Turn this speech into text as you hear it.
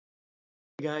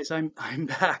Guys, I'm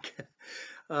back.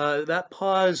 That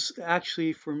pause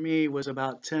actually for me was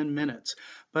about 10 minutes,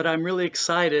 but I'm really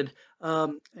excited.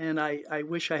 And I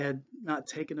wish I had not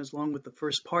taken as long with the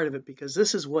first part of it because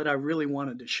this is what I really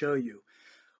wanted to show you.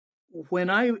 When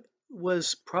I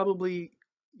was probably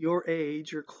your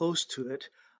age or close to it,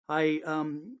 I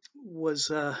was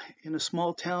in a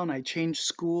small town. I changed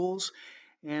schools,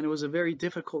 and it was a very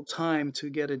difficult time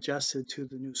to get adjusted to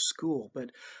the new school.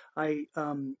 But I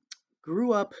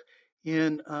grew up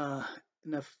in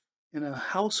in a in a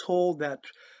household that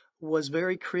was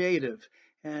very creative.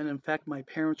 And in fact, my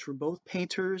parents were both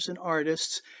painters and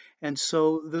artists. And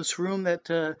so this room that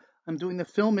I'm doing the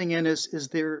filming in is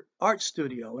their art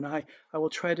studio, and I will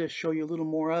try to show you a little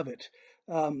more of it.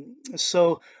 Just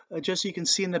so you can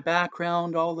see in the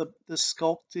background all the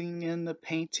sculpting and the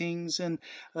paintings, and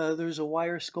there's a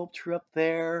wire sculpture up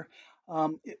there.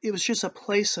 It was just a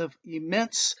place of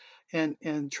immense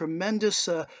and tremendous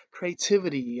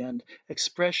creativity and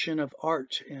expression of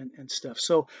art and stuff.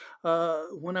 So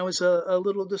when I was a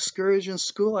little discouraged in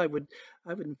school, I would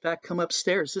in fact come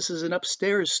upstairs. This is an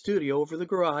upstairs studio over the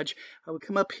garage. I would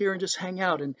come up here and just hang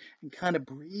out and kind of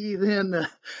breathe in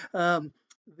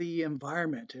the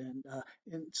environment and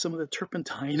some of the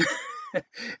turpentine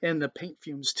and the paint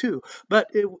fumes too. But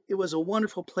it was a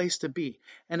wonderful place to be.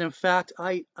 And in fact,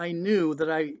 I knew that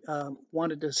I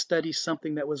wanted to study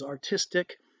something that was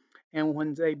artistic. And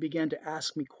when they began to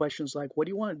ask me questions like, what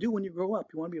do you want to do when you grow up?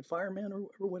 You want to be a fireman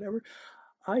or whatever?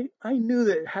 I knew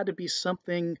that it had to be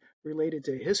something related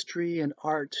to history and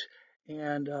art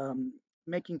and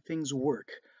making things work.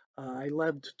 I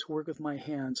loved to work with my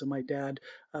hands, and my dad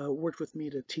worked with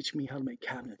me to teach me how to make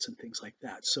cabinets and things like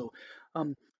that.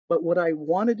 Um, but what I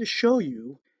wanted to show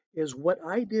you is what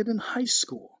I did in high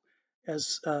school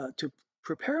as to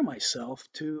prepare myself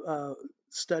to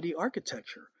study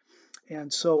architecture.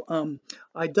 And so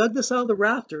I dug this out of the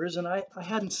rafters, and I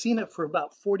hadn't seen it for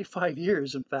about 45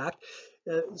 years, in fact.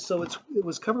 So it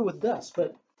was covered with dust,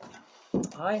 but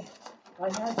I I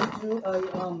had to do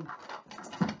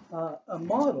a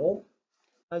model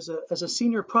as a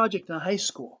senior project in high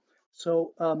school.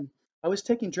 So I was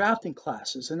taking drafting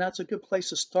classes, and that's a good place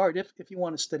to start if you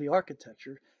want to study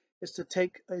architecture, is to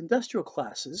take industrial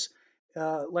classes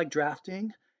like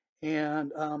drafting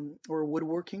and or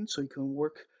woodworking, so you can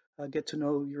work get to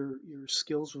know your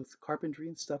skills with carpentry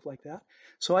and stuff like that.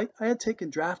 So I had taken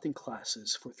drafting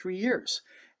classes for 3 years,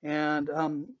 and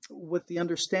with the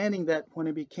understanding that when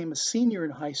I became a senior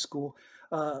in high school,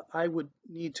 I would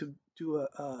need to do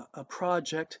a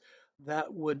project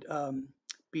that would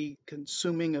be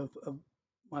consuming of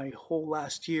my whole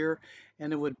last year,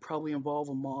 and it would probably involve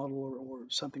a model or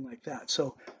something like that.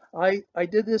 So I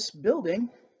did this building,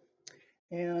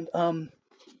 and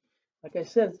like I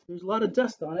said, there's a lot of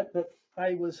dust on it, but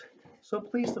I was so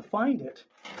pleased to find it.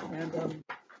 And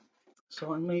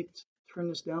so I may turn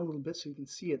this down a little bit so you can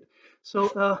see it.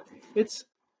 So it's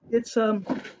it's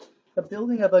a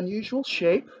building of unusual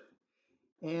shape,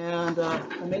 and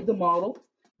I made the model.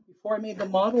 Before I made the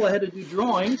model, I had to do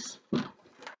drawings,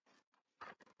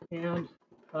 and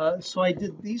so I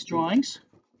did these drawings,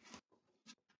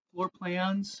 floor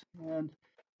plans, and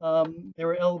there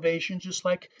were elevations just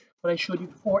like what I showed you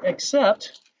before,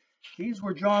 except these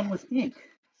were drawn with ink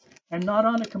and not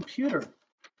on a computer.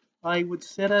 I would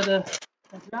sit at a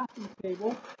drafting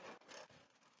table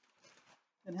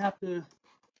and have to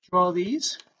draw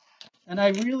these, and I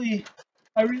really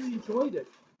enjoyed it.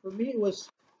 For me, it was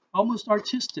almost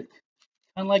artistic,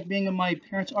 kind of like being in my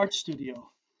parents' art studio.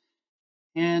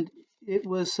 And it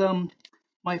was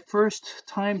my first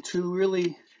time to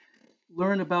really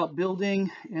learn about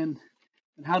building and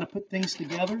how to put things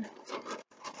together.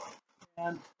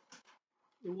 And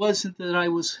it wasn't that I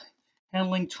was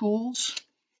handling tools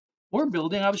or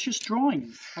building, I was just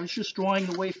drawing. I was just drawing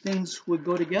the way things would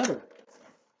go together.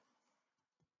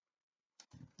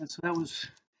 And so that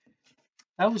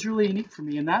was really neat for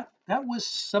me. And that was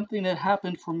something that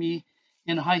happened for me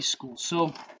in high school.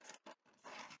 So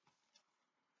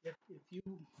if you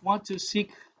want to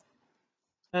seek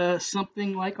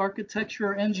something like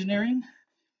architecture or engineering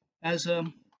as a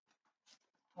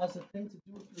thing to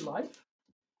do with your life,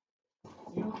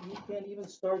 you can even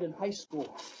start in high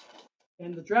school.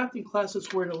 And the drafting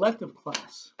classes were an elective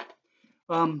class.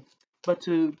 Um, but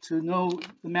to know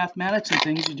the mathematics and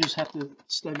things, you just have to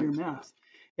study your math.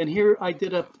 And here I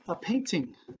did a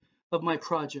painting of my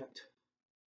project.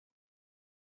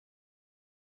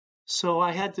 So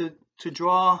I had to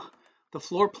draw the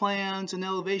floor plans and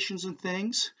elevations and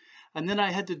things. And then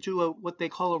I had to do what they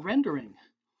call a rendering.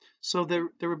 So there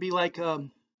would be like a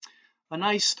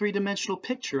nice three-dimensional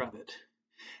picture of it.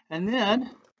 And then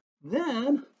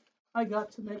Then I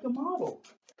got to make a model,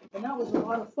 and that was a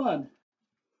lot of fun.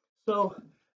 So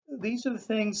these are the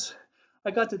things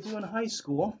I got to do in high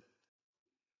school,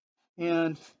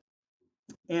 and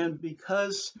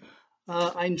because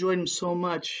I enjoyed them so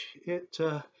much, it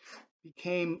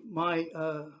became my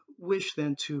wish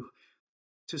then to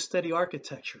study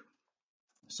architecture.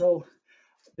 So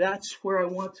that's where I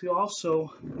want to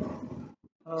also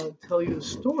tell you a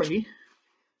story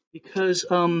because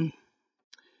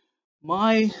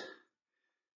my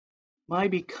my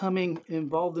becoming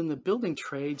involved in the building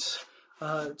trades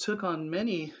took on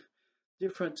many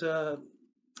different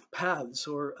paths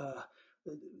or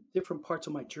different parts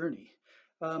of my journey.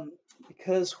 Um,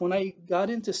 because when I got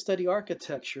into study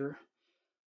architecture,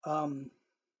 um,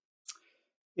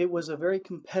 it was a very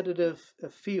competitive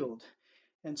field,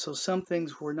 and so some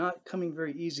things were not coming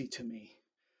very easy to me.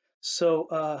 So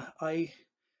I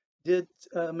did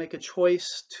make a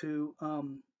choice to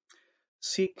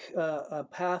seek a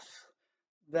path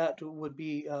that would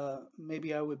be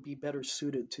maybe I would be better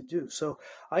suited to do. So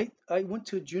I went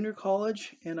to junior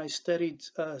college and I studied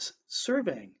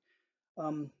surveying.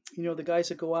 The guys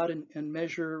that go out and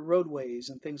measure roadways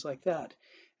and things like that.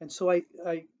 And so I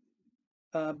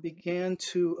began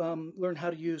to learn how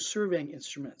to use surveying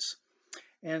instruments.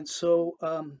 And so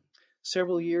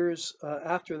several years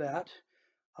after that,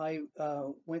 I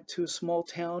went to a small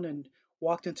town and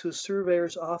walked into a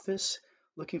surveyor's office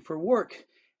looking for work.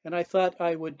 And I thought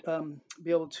I would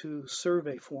be able to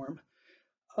survey for him.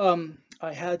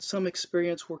 I had some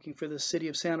experience working for the city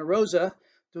of Santa Rosa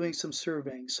doing some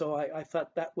surveying, so I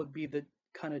thought that would be the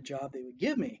kind of job they would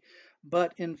give me.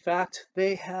 But in fact,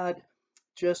 they had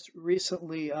just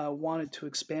recently wanted to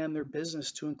expand their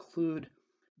business to include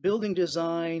building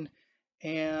design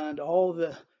and all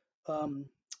the um,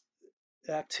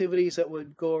 activities that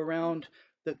would go around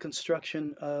the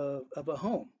construction of a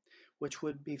home, which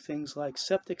would be things like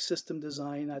septic system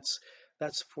design.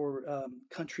 That's for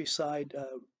countryside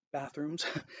bathrooms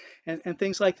and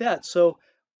things like that. So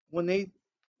when they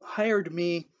hired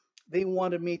me, they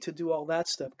wanted me to do all that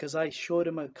stuff because I showed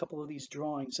them a couple of these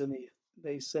drawings and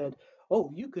they said,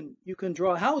 "Oh, you can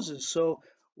draw houses, so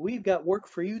we've got work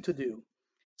for you to do."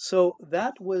 So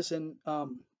that was in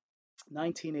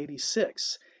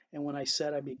 1986. And when I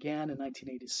said I began in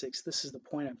 1986, this is the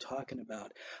point I'm talking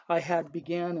about. I had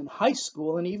began in high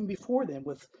school, and even before then,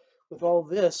 with all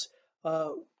this,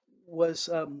 uh, was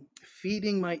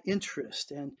feeding my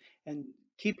interest and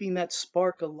keeping that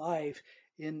spark alive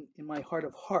in my heart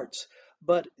of hearts.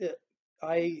 But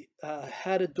I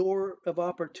had a door of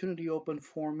opportunity open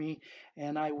for me,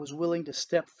 and I was willing to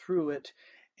step through it.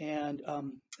 And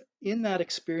in that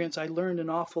experience, I learned an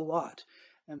awful lot.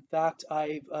 In fact,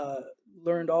 I've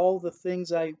learned all the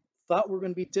things I thought were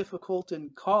going to be difficult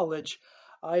in college.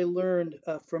 I learned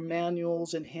from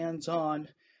manuals and hands-on,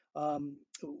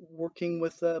 working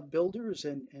with builders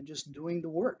and just doing the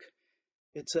work.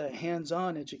 It's a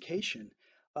hands-on education.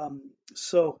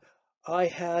 So I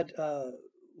had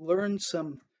learned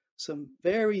some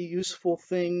very useful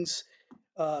things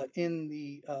in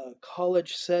the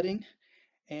college setting,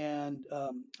 and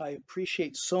I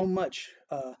appreciate so much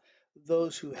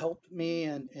those who helped me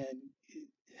and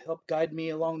helped guide me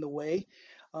along the way.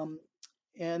 Um,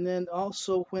 and then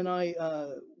also when I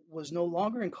was no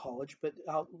longer in college but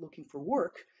out looking for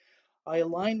work, I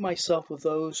aligned myself with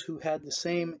those who had the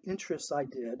same interests I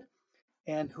did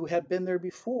and who had been there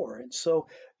before. And so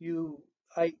you,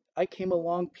 I came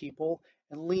along people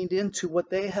and leaned into what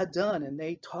they had done, and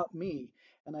they taught me,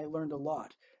 and I learned a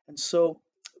lot. And so,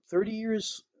 30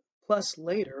 years plus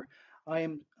later,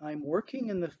 I'm working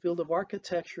in the field of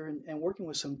architecture and working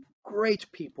with some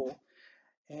great people,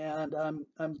 and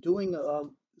I'm doing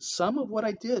some of what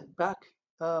I did back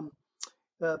um,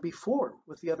 before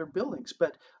with the other buildings,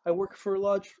 but I work for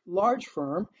a large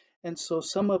firm, and so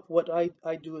some of what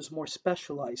I do is more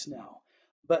specialized now.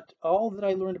 But all that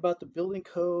I learned about the building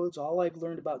codes, all I've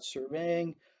learned about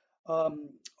surveying, um,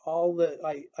 all that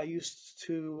I used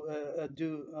to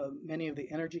do many of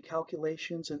the energy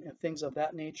calculations and things of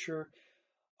that nature,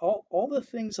 all the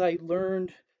things I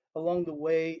learned along the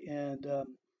way and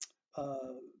uh,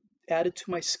 added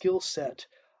to my skill set,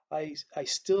 I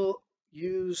still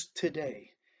use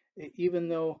today, even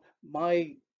though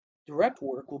my direct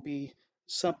work will be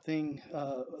something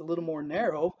a little more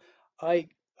narrow. I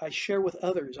I share with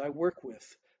others I work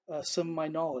with some of my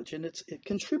knowledge, and it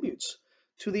contributes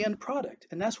to the end product,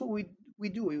 and that's what we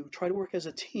do. We try to work as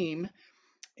a team,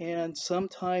 and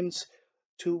sometimes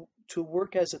to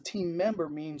work as a team member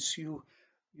means you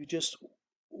just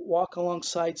walk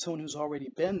alongside someone who's already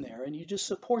been there and you just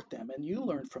support them and you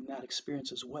learn from that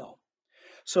experience as well.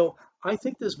 So I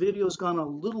think this video has gone a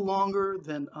little longer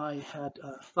than I had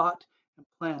thought and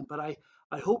planned, but I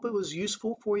hope it was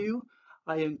useful for you.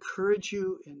 I encourage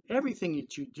you in everything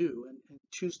that you do and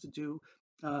choose to do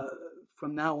uh,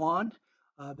 from now on,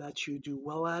 that you do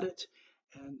well at it.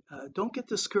 And don't get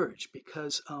discouraged,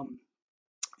 because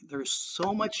there's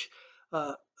so much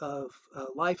of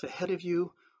life ahead of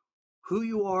you. Who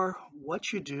you are,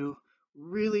 what you do,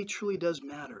 really truly does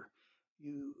matter.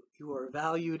 You are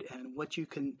valued, and what you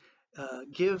can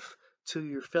give to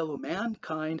your fellow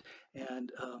mankind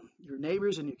and your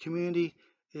neighbors and your community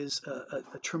is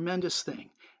a tremendous thing.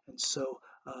 And so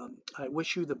I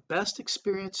wish you the best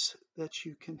experience that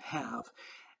you can have,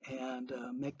 and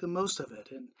make the most of it.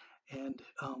 And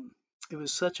it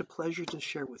was such a pleasure to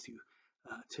share with you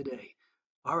today.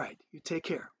 All right, you take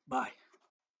care. Bye.